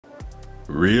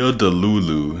Real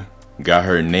Delulu got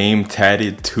her name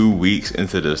tatted 2 weeks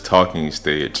into this talking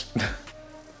stage.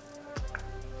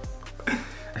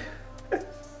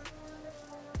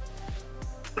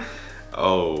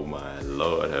 Oh my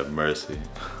Lord, have mercy.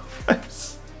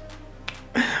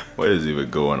 What is even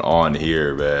going on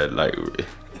here, man? Like,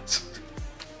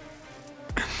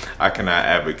 I cannot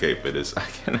advocate for this.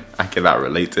 I cannot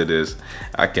relate to this.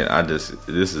 This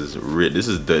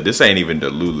ain't even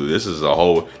Delulu. This is a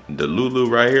whole Delulu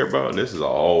right here, bro. This is a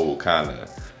whole kind of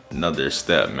another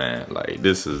step, man. Like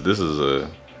this is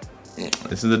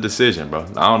a decision, bro.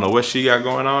 I don't know what she got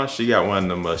going on. She got one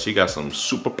of them. She got some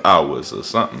superpowers or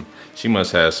something. She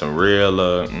must have some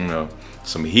real,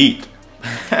 some heat.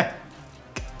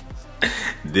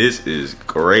 This is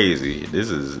crazy.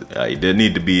 This is like there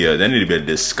need to be a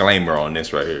disclaimer on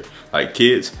this right here. Like,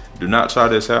 kids, do not try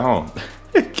this at home.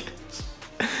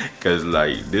 Cause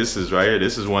like this is right here.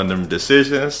 This is one of them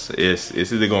decisions. It's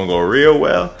either gonna go real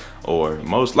well or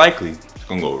most likely it's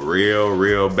gonna go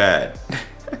real bad.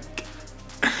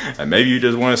 And maybe you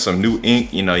just wanted some new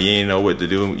ink. You ain't know what to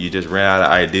do. You just ran out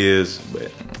of ideas.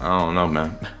 But I don't know,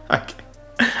 man.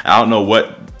 I don't know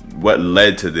what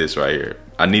led to this right here.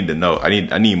 I need to know.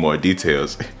 I need more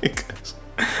details.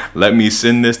 Let me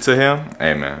send this to him.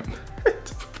 Hey, man.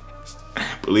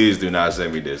 Please do not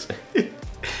send me this.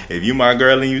 If you my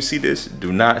girl and you see this,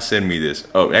 do not send me this.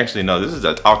 Oh, actually, no. This is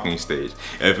a talking stage.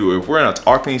 If we're in a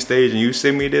talking stage and you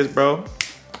send me this, bro,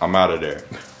 I'm out of there.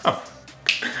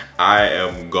 I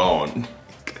am gone.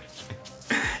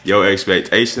 Your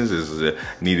expectations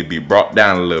need to be brought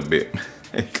down a little bit.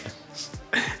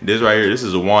 This right here, this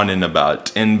is one in about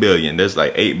 10 billion. There's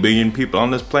like 8 billion people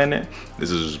on this planet. This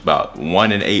is about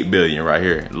 1 in 8 billion right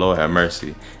here. Lord have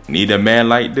mercy. Need a man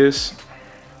like this?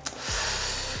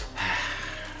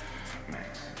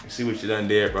 See what you done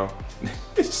did, bro?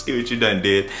 See what you done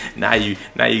did? Now you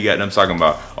got them talking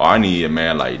about, oh, I need a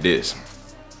man like this.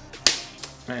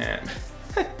 Man.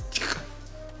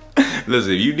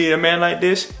 Listen, if you need a man like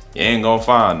this, you ain't gonna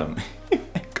find him.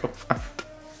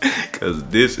 Cause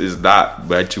this is not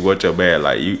what you want your man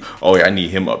like. Oh yeah, I need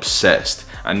him obsessed.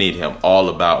 I need him all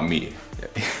about me.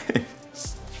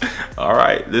 All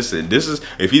right, listen, this is,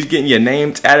 if he's getting your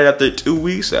name tatted after 2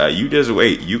 weeks, you just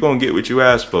wait. You gonna get what you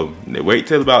asked for. Wait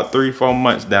till about 3-4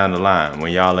 months down the line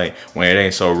when it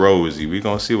ain't so rosy. We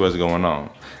gonna see what's going on.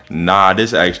 Nah,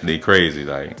 this actually crazy.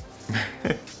 Like,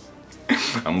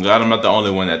 I'm glad I'm not the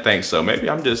only one that thinks so. Maybe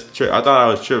I'm just tripping. I thought I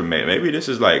was tripping, man. Maybe this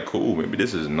is like cool. Maybe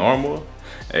this is normal.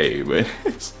 Hey, but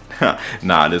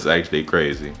nah, this is actually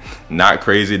crazy. Not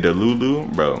crazy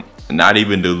Delulu, bro. Not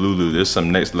even Delulu. This is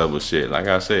some next level shit. Like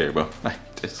I said, bro. Like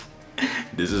this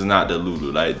is not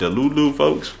Delulu. Like Delulu,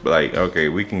 folks. Like, okay,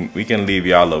 we can leave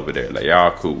y'all over there. Like,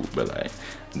 y'all cool, but like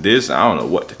this, I don't know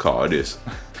what to call this.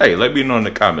 Hey, let me know in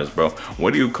the comments, bro.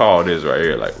 What do you call this right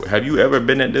here? Like, have you ever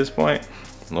been at this point?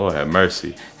 Lord have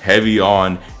mercy. Heavy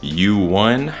on you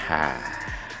won.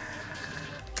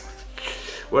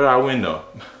 What did I win though?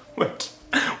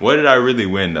 What did I really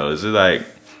win though? Is it like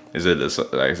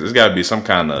there's gotta be some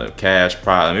kind of cash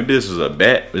prize? Maybe this was a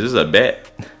bet. Is this a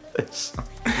bet?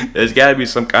 There's gotta be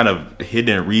some kind of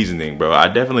hidden reasoning, bro. I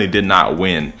definitely did not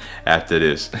win after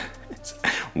this.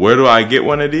 Where do I get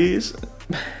one of these?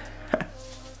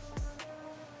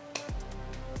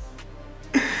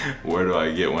 Where do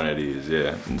I get one of these?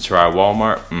 Yeah, try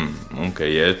Walmart.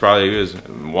 Okay, yeah, it probably is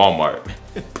Walmart.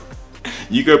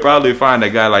 You could probably find a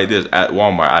guy like this at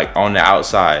Walmart, like on the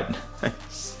outside.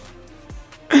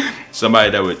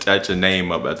 Somebody that would touch your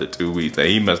name up after 2 weeks. Like,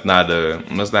 he must not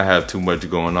have too much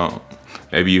going on.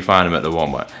 Maybe you find him at the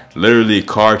Walmart. Literally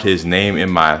carved his name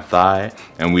in my thigh,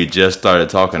 and we just started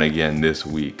talking again this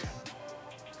week.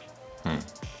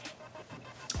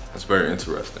 That's very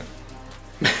interesting.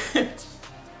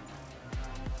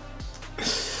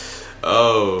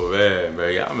 Oh man, bro,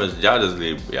 y'all just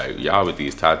need, y'all with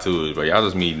these tattoos, bro.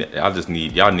 Y'all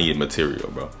need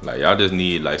material, bro. Like, y'all just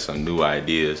need like some new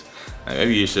ideas. Like,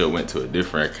 maybe you should have went to a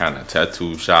different kind of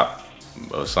tattoo shop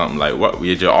or something. Like, what?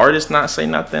 Did your artist not say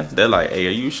nothing? They're like, hey, are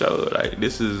you sure? Like,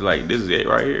 this is it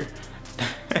right here.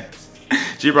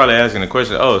 She probably asking the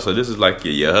question, oh, so this is like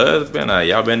your husband?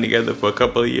 Y'all been together for a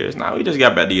couple of years? Nah, we just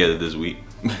got back together this week.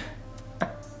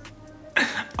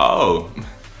 Oh,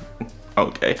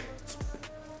 okay.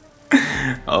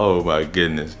 Oh my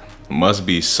goodness, must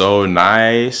be so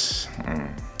nice.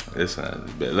 Listen,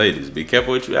 ladies, be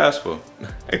careful what you ask for.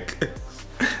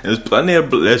 There's plenty of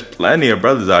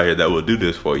brothers out here that will do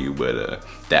this for you, but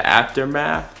the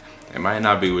aftermath, it might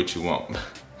not be what you want.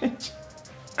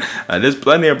 There's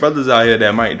plenty of brothers out here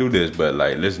that might do this, but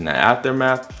like, listen, the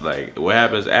aftermath, like what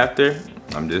happens after,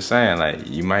 I'm just saying, like,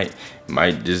 you might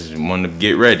just want to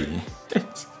get ready.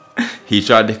 He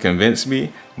tried to convince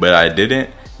me, but I didn't,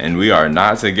 and we are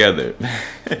not together.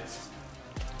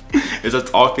 It's a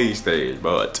talking stage,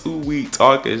 bro. A 2-week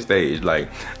talking stage. Like,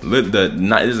 there's a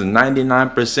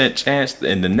 99% chance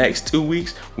in the next 2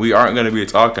 weeks we aren't gonna be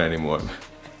talking anymore.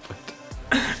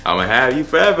 I'm gonna have you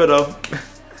forever though.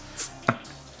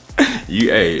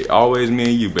 Hey, always me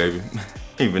and you, baby.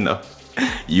 Even though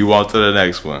you on to the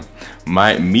next one.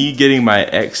 Me getting my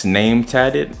ex's name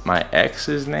tatted.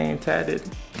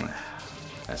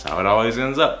 That's how it always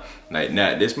ends up. Like,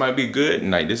 now this might be good.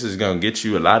 Like, this is gonna get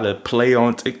you a lot of play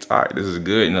on TikTok. This is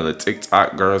good. You know, the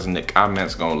TikTok girls in the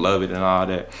comments gonna love it and all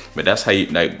that. But that's how you,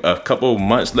 like, a couple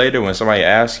months later when somebody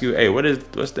asks you, hey,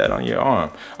 what's that on your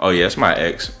arm? Oh yeah, it's my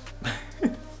ex.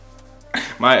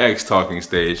 My ex talking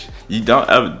stage. You don't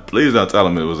ever, please don't tell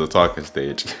him it was a talking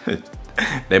stage.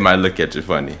 They might look at you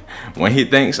funny. When he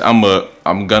thinks I'm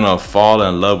gonna fall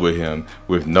in love with him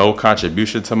with no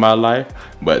contribution to my life,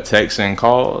 but texts and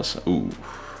calls, ooh,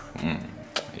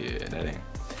 yeah,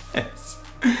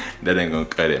 that ain't gonna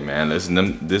cut it, man.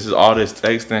 Listen, this is all this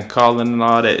texting, calling, and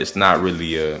all that. It's not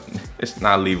really it's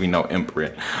not leaving no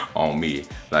imprint on me.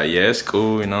 Like, yeah, it's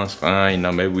cool, you know, it's fine, you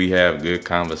know, maybe we have good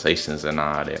conversations and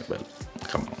all that, but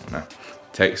come on now,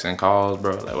 texts and calls,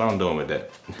 bro. Like, what I'm doing with that?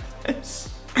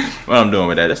 What I'm doing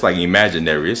with that? It's like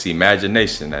imaginary. It's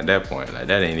imagination at that point. Like,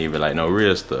 that ain't even like no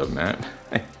real stuff, man.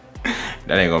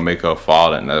 That ain't gonna make her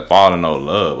fall in no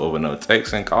love over no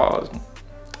texts and calls.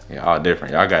 Y'all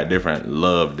different. Y'all got different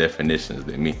love definitions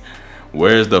than me.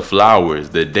 Where's the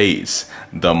flowers, the dates,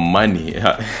 the money?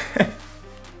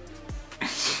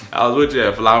 I was with you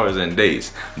at flowers and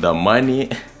dates. The money.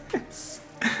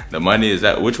 The money, is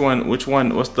that which one? What's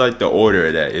like the order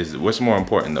of that? Is what's more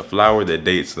important, the flower, the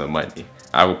dates, the money?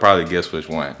 I would probably guess which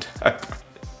one.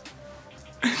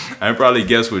 I probably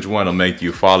guess which one will make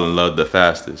you fall in love the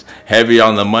fastest. Heavy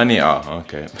on the money? Oh,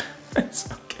 okay. It's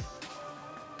okay.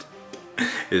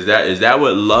 Is that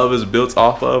what love is built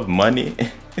off of? Money?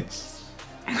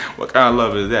 What kind of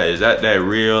love is that? Is that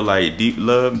real, like, deep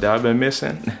love that I've been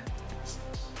missing?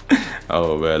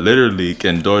 Oh man, literally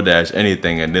can DoorDash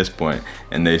anything at this point,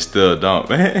 and they still don't,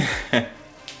 man.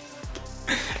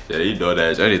 Yeah, you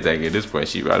DoorDash anything at this point.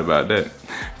 She right about that.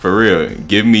 For real,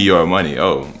 give me your money.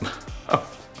 Oh, okay.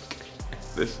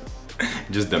 Listen,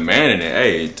 just demanding it.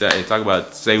 Hey, talk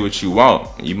about say what you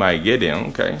want. You might get it.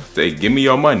 Okay, say give me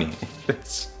your money.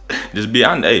 Just be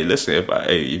honest. Hey, listen,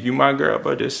 if you my girl,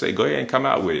 but just say go ahead and come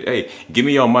out with it. Hey, give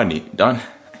me your money. Done.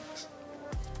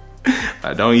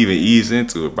 I don't even ease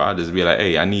into it, bro. I'll just be like,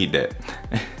 hey, I need that.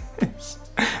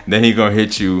 Then he gonna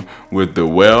hit you with the,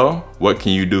 well, what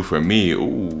can you do for me?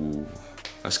 Ooh,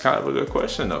 that's kind of a good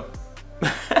question though.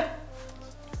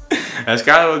 That's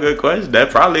kind of a good question. That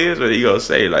probably is what he gonna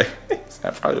say. Like,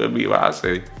 that probably would be what I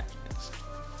say.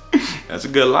 That's a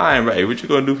good line, right? What you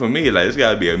gonna do for me? Like, it's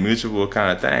gotta be a mutual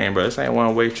kind of thing, bro. This ain't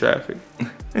one-way traffic.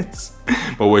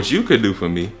 But what you could do for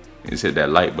me is hit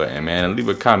that like button, man, and leave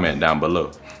a comment down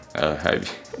below.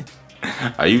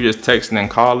 Are you just texting and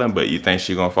calling, but you think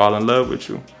she gonna fall in love with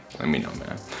you? Let me know,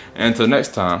 man. And until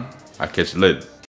next time, I'll catch you later.